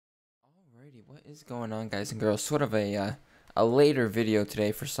Alrighty, what is going on, guys and girls? Sort of a later video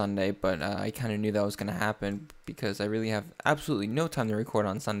today for Sunday, but I kind of knew that was going to happen because I really have absolutely no time to record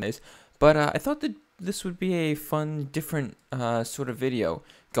on Sundays. But I thought that this would be a fun, different sort of video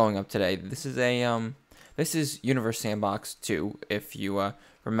going up today. This is Universe Sandbox 2, if you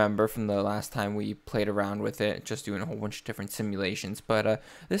remember from the last time we played around with it, just doing a whole bunch of different simulations. But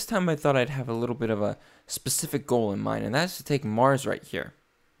this time I thought I'd have a little bit of a specific goal in mind, and that's to take Mars right here,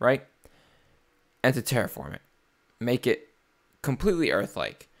 right? And to terraform it. Make it completely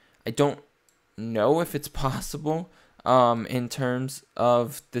Earth-like. I don't know if it's possible in terms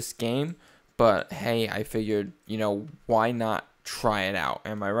of this game, but hey, I figured, why not try it out?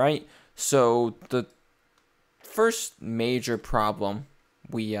 Am I right? So the first major problem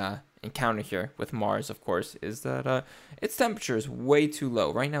we encounter here with Mars, of course, is that its temperature is way too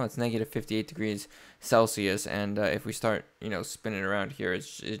low. Right now it's negative 58 degrees Celsius, and if we start, spinning around here,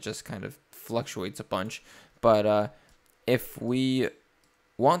 it just kind of fluctuates a bunch. But if we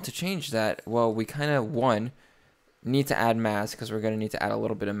want to change that, well, we kind of, one, need to add mass, because we're going to need to add a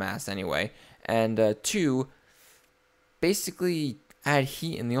little bit of mass anyway, and two, basically add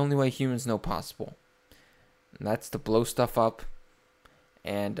heat in the only way humans know possible, and that's to blow stuff up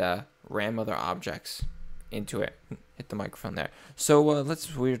and ram other objects into it. Hit the microphone there. So we're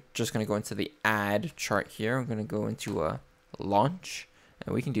just going to go into the add chart here. I'm going to go into launch,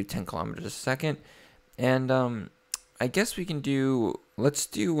 and we can do 10 kilometers a second. And I guess we can do, we're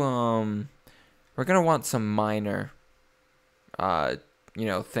going to want some minor,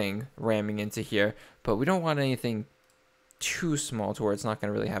 thing ramming into here, but we don't want anything too small to where it's not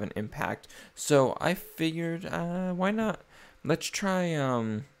going to really have an impact. So I figured, why not? Let's try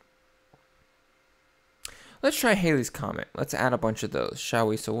Halley's Comet. Let's add a bunch of those, shall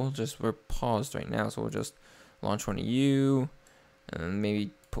we? So we're paused right now, so we'll just launch one of you, and then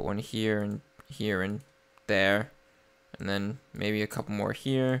maybe put one here and there, and then maybe a couple more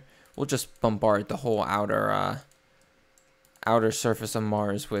here. We'll just bombard the whole outer surface of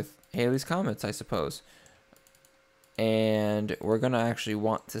Mars with Halley's Comets, I suppose. And we're gonna actually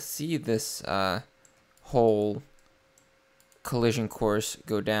want to see this whole collision course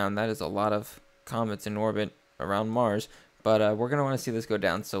go down. That is a lot of comets in orbit around Mars, but we're gonna want to see this go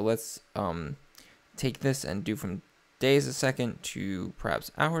down. So let's take this and do from days a second to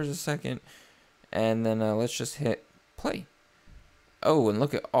perhaps hours a second, and then let's just hit play. Oh, and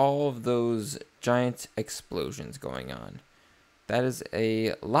look at all of those giant explosions going on. That is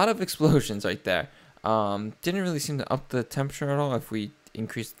a lot of explosions right there. Didn't really seem to up the temperature at all. If we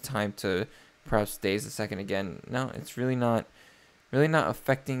increase the time to perhaps days a second again, no, it's really not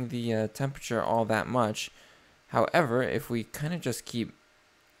affecting the temperature all that much. However, if we kind of just keep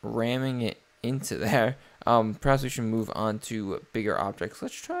ramming it into there, perhaps we should move on to bigger objects.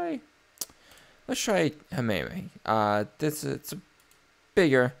 Let's try Hameme. It's a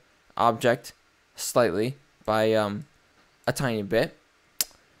bigger object, slightly, by a tiny bit.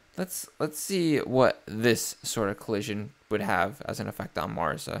 Let's see what this sort of collision would have as an effect on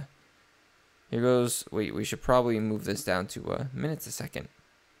Mars. Here goes. Wait, we should probably move this down to minutes a second.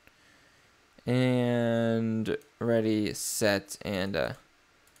 And ready, set, and oh,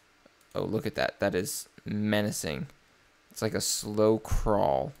 look at that. That is menacing. It's like a slow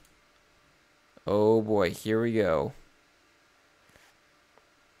crawl. Oh boy, here we go.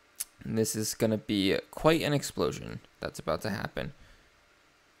 And this is gonna be quite an explosion that's about to happen.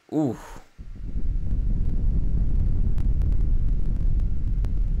 Ooh.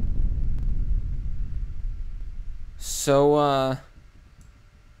 So,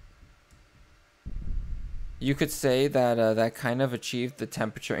 you could say that that kind of achieved the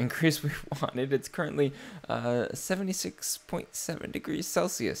temperature increase we wanted. It's currently 76.7 degrees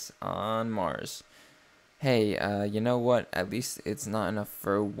Celsius on Mars. Hey, you know what? At least it's not enough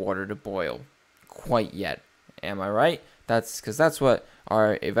for water to boil quite yet. Am I right? That's because that's what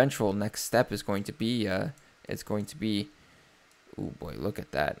our eventual next step is going to be. It's going to be, oh boy, look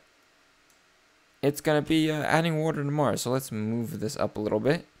at that. It's going to be adding water to Mars. So let's move this up a little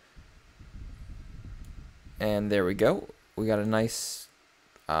bit. And there we go. We got a nice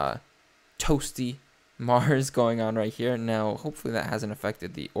toasty Mars going on right here. Now, hopefully that hasn't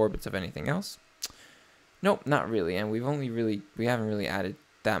affected the orbits of anything else. Nope, not really. And we haven't really added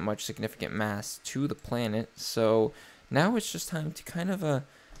that much significant mass to the planet. So now it's just time to kind of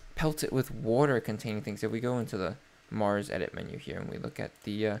pelt it with water containing things. If we go into the Mars edit menu here and we look at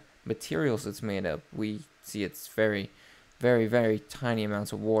the materials it's made of, we see it's very, very, very tiny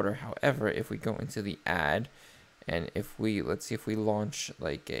amounts of water. However, if we go into the add, and let's see if we launch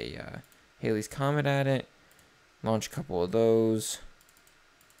like a Halley's Comet at it, launch a couple of those,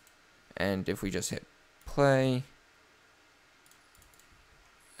 And if we just hit play,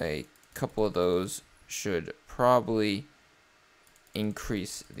 a couple of those should probably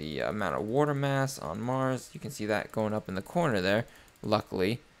increase the amount of water mass on Mars. You can see that going up in the corner there,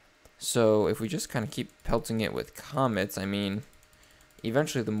 luckily. So if we just kind of keep pelting it with comets, I mean,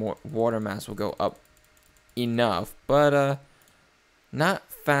 eventually the more water mass will go up enough, but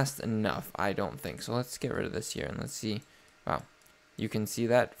not fast enough, I don't think. So let's get rid of this here and let's see. Wow, you can see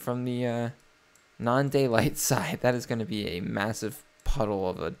that from the non-daylight side. That is going to be a massive puddle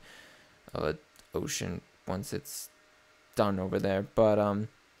of a ocean once it's done over there. But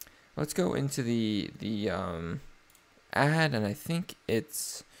let's go into the ad, and I think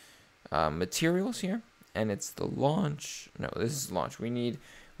it's materials here, and it's the launch. No, this is launch. We need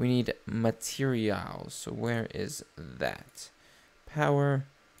materials. So where is that? Power,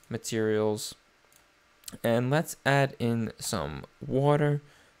 materials, and let's add in some water.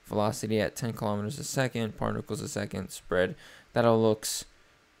 Velocity at 10 kilometers a second, particles a second, spread. That all looks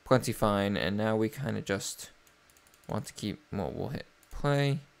plenty fine. And now we kind of just want to keep, well, we'll hit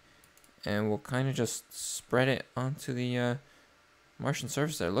play, and we'll kind of just spread it onto the Martian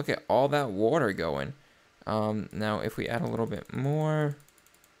surface there. Look at all that water going. Now if we add a little bit more,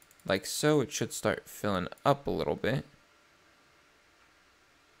 like so, it should start filling up a little bit.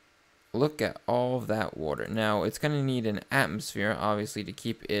 Look at all of that water. Now it's going to need an atmosphere, obviously, to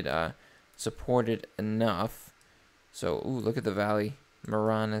keep it supported enough. So, ooh, look at the valley.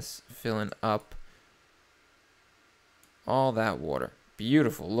 Maron is filling up. All that water.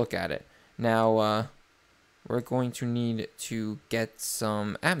 Beautiful. Look at it. Now, we're going to need to get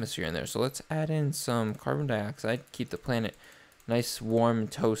some atmosphere in there. So let's add in some carbon dioxide. Keep the planet nice, warm, and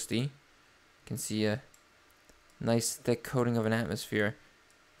toasty. You can see a nice thick coating of an atmosphere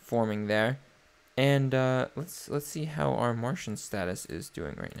forming there. And let's see how our Martian status is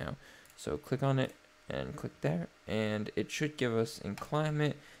doing right now. So click on it and click there, and it should give us in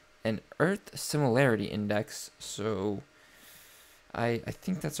climate an Earth similarity index. So I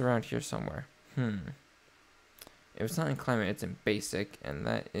think that's around here somewhere. If it's not in climate, it's in basic, and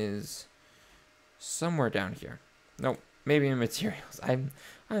that is somewhere down here. Nope, maybe in materials. I'm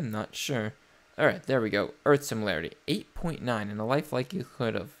not sure. All right, there we go. Earth similarity 8.9, and a life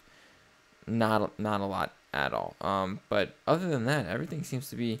likelihood of not a lot at all. But other than that, everything seems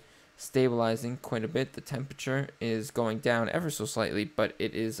to be stabilizing quite a bit. The temperature is going down ever so slightly, but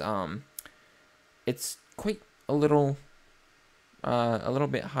it is it's quite a little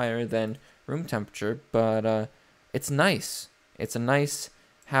bit higher than room temperature, but it's nice. It's a nice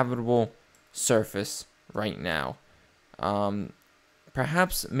habitable surface right now.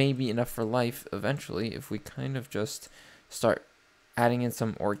 Perhaps maybe enough for life eventually if we kind of just start adding in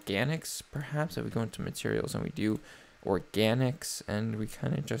some organics. Perhaps if we go into materials and we do organics and we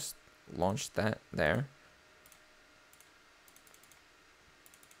kind of just launch that there.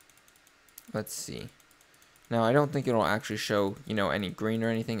 Let's see. Now I don't think it'll actually show, you know, any green or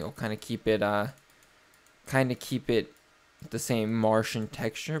anything. It'll kind of keep it the same Martian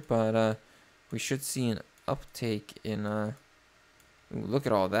texture, but we should see an uptake in ooh, look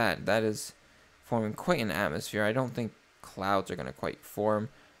at all that. That is forming quite an atmosphere. I don't think clouds are going to quite form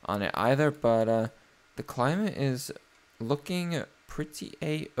on it either, but the climate is looking pretty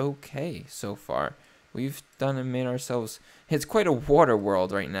a-okay so far. We've done and made ourselves, it's quite a water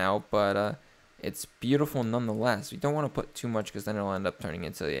world right now, but it's beautiful nonetheless. We don't want to put too much because then it'll end up turning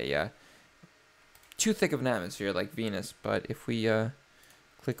into a too thick of an atmosphere like Venus. But if we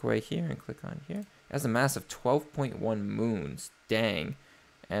click right here and click on here, it has a mass of 12.1 moons. Dang.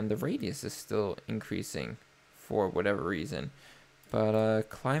 And the radius is still increasing for whatever reason. But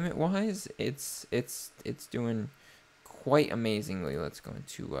climate wise, it's doing quite amazingly. Let's go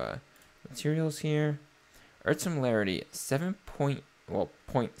into materials here. Earth similarity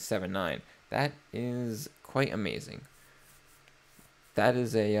 0.79. That is quite amazing. That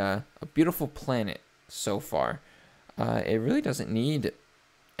is a beautiful planet so far. It really doesn't need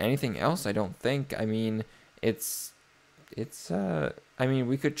anything else, I don't think. I mean, I mean,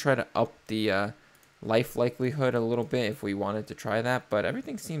 we could try to up the life likelihood a little bit if we wanted to try that, but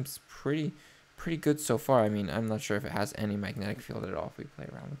everything seems pretty good so far. I mean, I'm not sure if it has any magnetic field at all if we play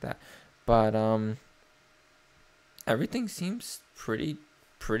around with that, but everything seems pretty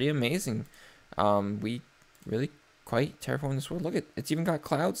amazing. We really quite terraformed this world. Look at it's even got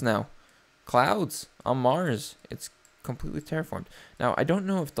clouds now. Clouds on Mars. It's completely terraformed. Now, I don't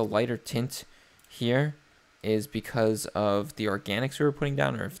know if the lighter tint here is because of the organics we were putting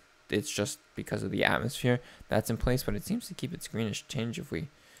down, or if it's just because of the atmosphere that's in place, but it seems to keep its greenish tinge if we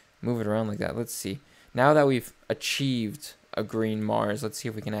move it around like that. Let's see. Now that we've achieved a green Mars. Let's see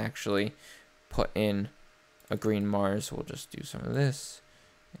if we can actually put in a green Mars. We'll just do some of this.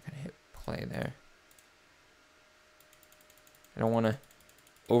 I'm gonna hit play there. I don't want to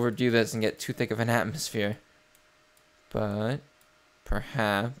overdo this and get too thick of an atmosphere, but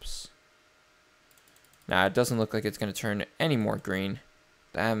perhaps. Nah, it doesn't look like it's gonna turn any more green.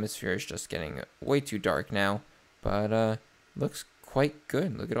 The atmosphere is just getting way too dark now, but looks quite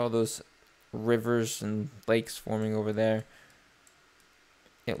good. Look at all those rivers and lakes forming over there.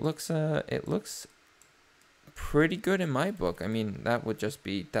 It looks pretty good in my book. I mean, that looks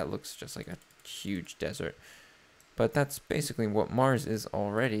just like a huge desert. But that's basically what Mars is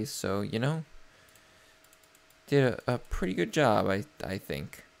already, so, you know, did a pretty good job, I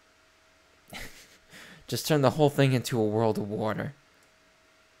think. Just turned the whole thing into a world of water.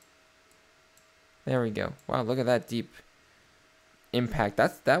 There we go. Wow, look at that deep impact.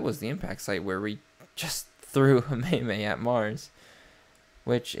 That was the impact site where we just threw a Mei at Mars.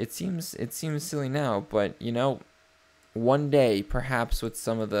 Which it seems silly now, but you know, one day perhaps with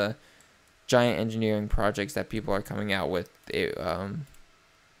some of the giant engineering projects that people are coming out with, it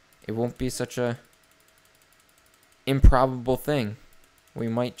won't be such a improbable thing. We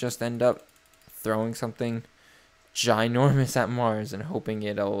might just end up throwing something ginormous at Mars and hoping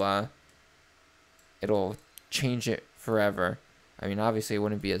it'll change it forever. I mean, obviously it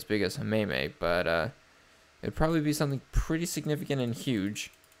wouldn't be as big as Mei, but it'd probably be something pretty significant and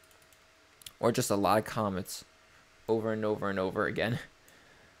huge, or just a lot of comets over and over and over again.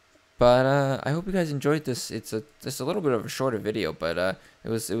 But I hope you guys enjoyed this. It's just a little bit of a shorter video, but it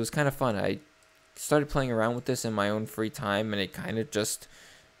was kind of fun. I started playing around with this in my own free time, and it kind of just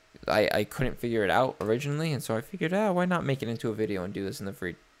I couldn't figure it out originally, and so I figured, why not make it into a video and do this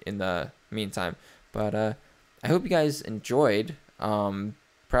in the meantime. But I hope you guys enjoyed.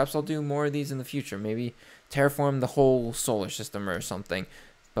 Perhaps I'll do more of these in the future. Maybe terraform the whole solar system or something.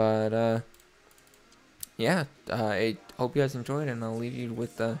 But yeah, I hope you guys enjoyed, and I'll leave you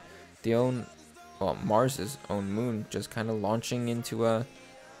with Mars's own moon just kind of launching into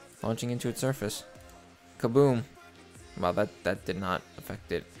its surface. Kaboom! Well, that did not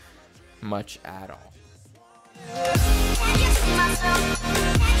affect it much at all.